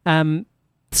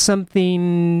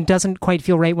something doesn't quite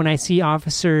feel right when I see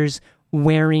officers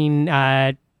wearing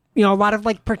a lot of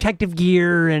like protective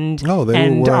gear and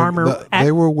armor.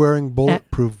 They were wearing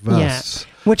bulletproof vests,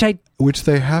 which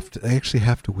they actually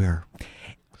have to wear.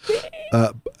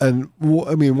 And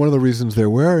one of the reasons they're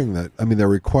wearing that, they're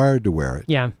required to wear it.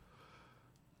 Yeah.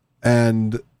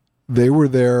 And they were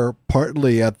there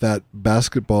partly at that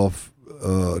basketball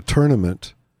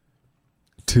tournament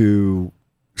to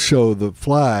show the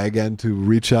flag and to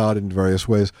reach out in various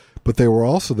ways, but they were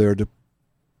also there to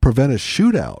prevent a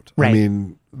shootout. Right.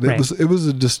 It was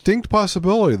a distinct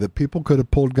possibility that people could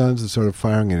have pulled guns and started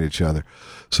firing at each other.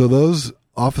 So those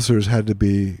officers had to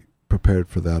be prepared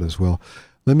for that as well.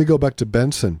 Let me go back to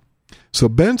Benson. So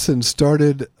Benson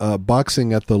started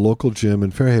boxing at the local gym in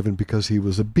Fairhaven because he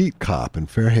was a beat cop in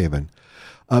Fairhaven.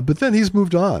 But then he's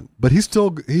moved on. But he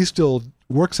still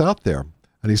works out there,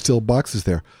 and he still boxes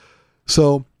there.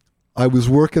 So I was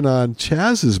working on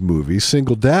Chaz's movie,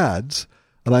 Single Dads,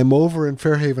 and I'm over in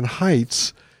Fairhaven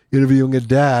Heights interviewing a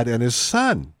dad and his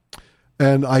son.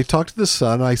 And I talk to the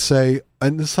son,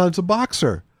 and the son's a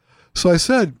boxer. So I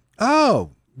said,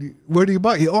 where do you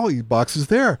box? He boxes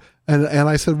there. And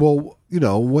I said, well,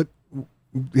 what, do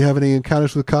you have any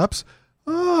encounters with cops?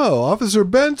 Oh, Officer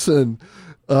Benson.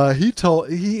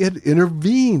 He had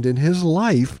intervened in his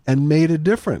life and made a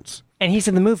difference. And he's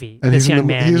in the movie. And he's in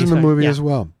the movie as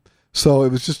well. So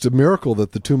it was just a miracle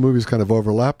that the two movies kind of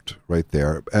overlapped right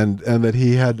there, and that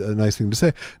he had a nice thing to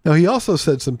say. Now, he also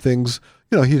said some things,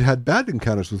 he'd had bad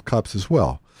encounters with cops as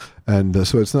well. And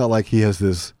so it's not like he has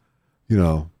this,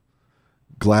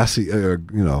 glassy,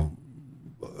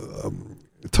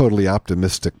 totally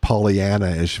optimistic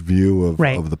Pollyanna-ish view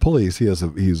of the police.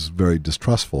 He's very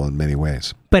distrustful in many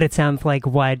ways. But it sounds like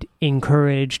what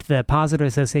encouraged the positive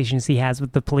associations he has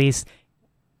with the police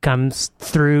comes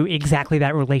through exactly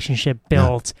that relationship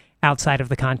built outside of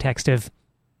the context of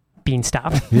being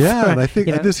stopped. Yeah, and I think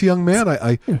this young man,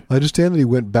 I understand that he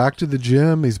went back to the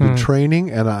gym. He's been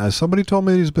training, and somebody told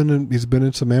me he's been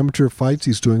in some amateur fights.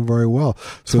 He's doing very well.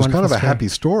 So it's kind of a happy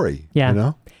story.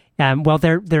 Yeah. Well,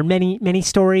 there are many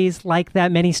stories like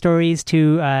that. Many stories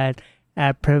to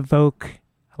provoke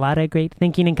a lot of great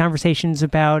thinking and conversations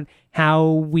about how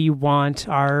we want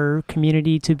our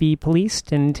community to be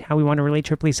policed and how we want to relate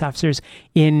to our police officers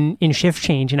in Shift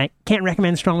Change. And I can't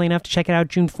recommend strongly enough to check it out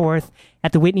June 4th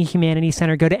at the Whitney Humanities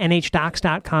Center. Go to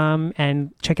nhdocs.com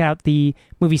and check out the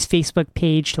movie's Facebook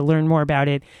page to learn more about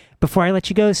it. Before I let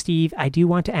you go, Steve, I do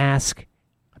want to ask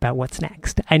about what's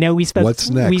next. I know we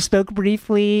spoke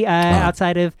briefly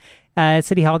outside of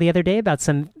City Hall the other day about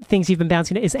some things you've been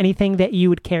bouncing. Is anything that you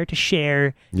would care to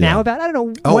share now about, I don't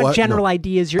know, what general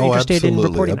ideas you're interested in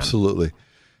reporting on? Absolutely.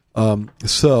 I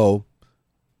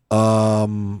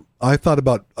thought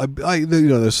about,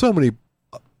 there's so many,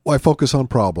 I focus on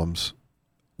problems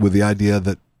with the idea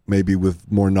that maybe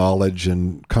with more knowledge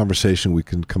and conversation we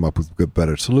can come up with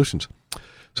better solutions.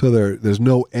 So there's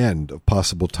no end of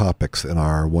possible topics in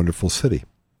our wonderful city.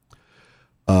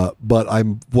 But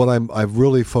I've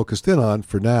really focused in on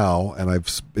for now, and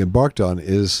I've embarked on,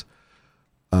 is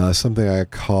something I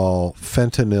call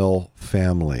fentanyl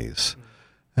families.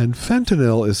 And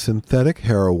fentanyl is synthetic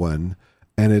heroin,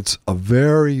 and it's a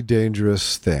very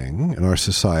dangerous thing in our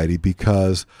society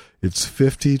because it's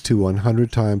 50 to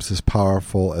 100 times as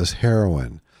powerful as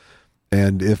heroin.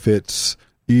 And if it's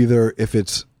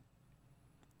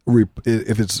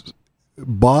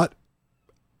bought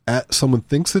at someone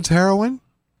thinks it's heroin,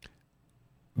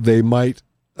 they might,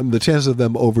 the chances of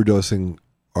them overdosing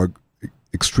are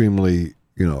extremely,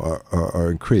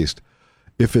 are increased.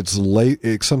 If it's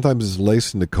sometimes it's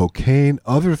laced into cocaine,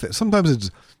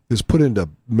 sometimes it's put into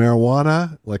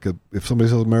marijuana, if somebody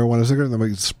sells a marijuana cigarette, they might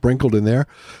get sprinkled in there.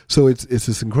 So it's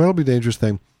this incredibly dangerous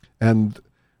thing. And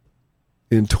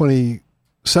in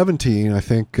 2017, I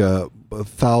think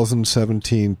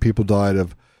 1,017 people died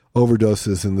of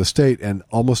overdoses in the state, and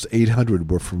almost 800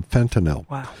 were from fentanyl.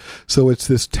 Wow. So it's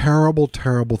this terrible,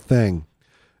 terrible thing.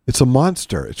 It's a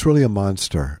monster. It's really a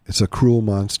monster. It's a cruel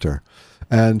monster.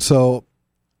 And so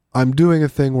I'm doing a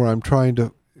thing where I'm trying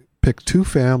to pick two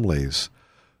families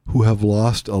who have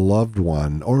lost a loved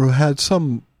one or who had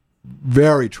some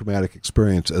very traumatic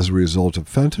experience as a result of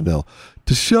fentanyl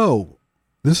to show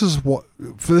this is what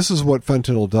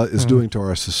fentanyl is doing to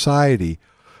our society,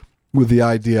 with the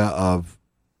idea of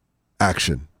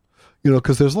action,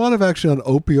 because there's a lot of action on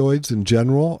opioids in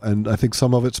general, and I think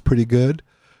some of it's pretty good,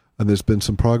 and there's been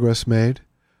some progress made.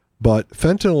 But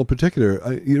fentanyl in particular,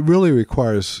 it really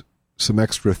requires some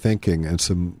extra thinking and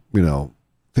some,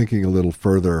 thinking a little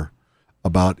further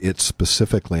about it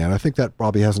specifically. And I think that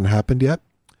probably hasn't happened yet.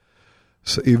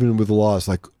 So even with the laws,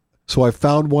 so I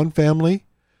found one family,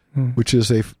 which is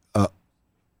a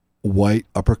white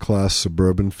upper-class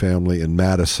suburban family in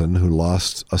Madison who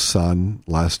lost a son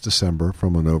last December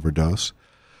from an overdose.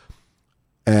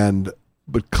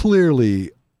 But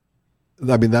clearly,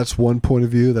 that's one point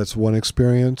of view, that's one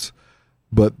experience.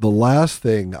 But the last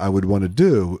thing I would want to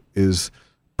do is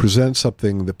present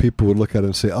something that people would look at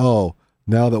and say, oh,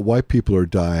 now that white people are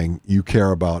dying, you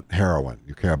care about heroin,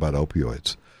 you care about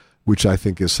opioids, which I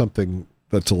think is something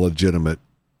that's a legitimate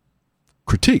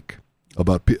critique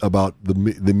about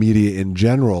the media in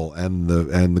general and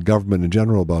the government in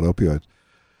general about opioids.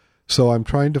 So I'm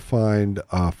trying to find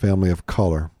a family of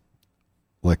color,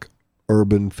 like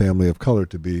urban family of color,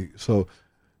 to be so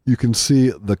you can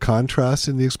see the contrast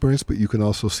in the experience, but you can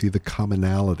also see the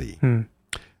commonality,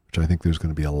 which I think there's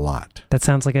going to be a lot. That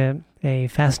sounds like a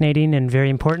fascinating and very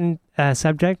important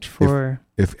subject for.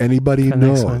 If anybody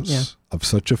knows of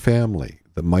such a family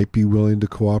that might be willing to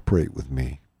cooperate with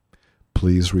me,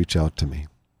 please reach out to me.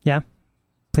 Yeah,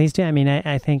 please do.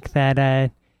 I think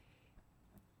that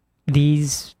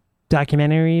these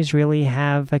documentaries really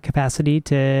have a capacity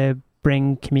to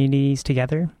bring communities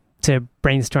together to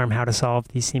brainstorm how to solve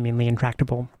these seemingly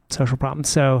intractable social problems.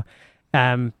 So,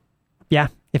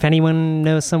 if anyone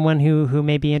knows someone who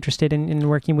may be interested in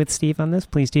working with Steve on this,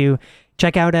 please do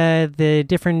check out the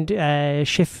different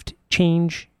Shift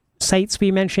Change sites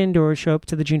we mentioned, or show up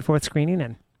to the June 4th screening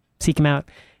and seek him out.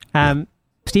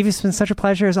 Steve, it's been such a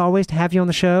pleasure as always to have you on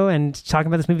the show and talking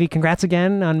about this movie. Congrats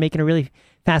again on making a really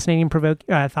fascinating,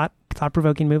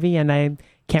 thought-provoking movie, and I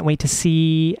can't wait to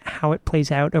see how it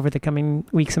plays out over the coming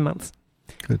weeks and months.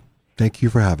 Good. Thank you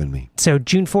for having me. So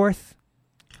June 4th,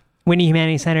 Whitney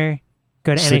Humanities Center.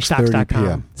 Go to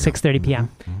nhdocs.com. 6:30 p.m.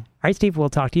 All right, Steve, we'll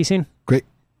talk to you soon.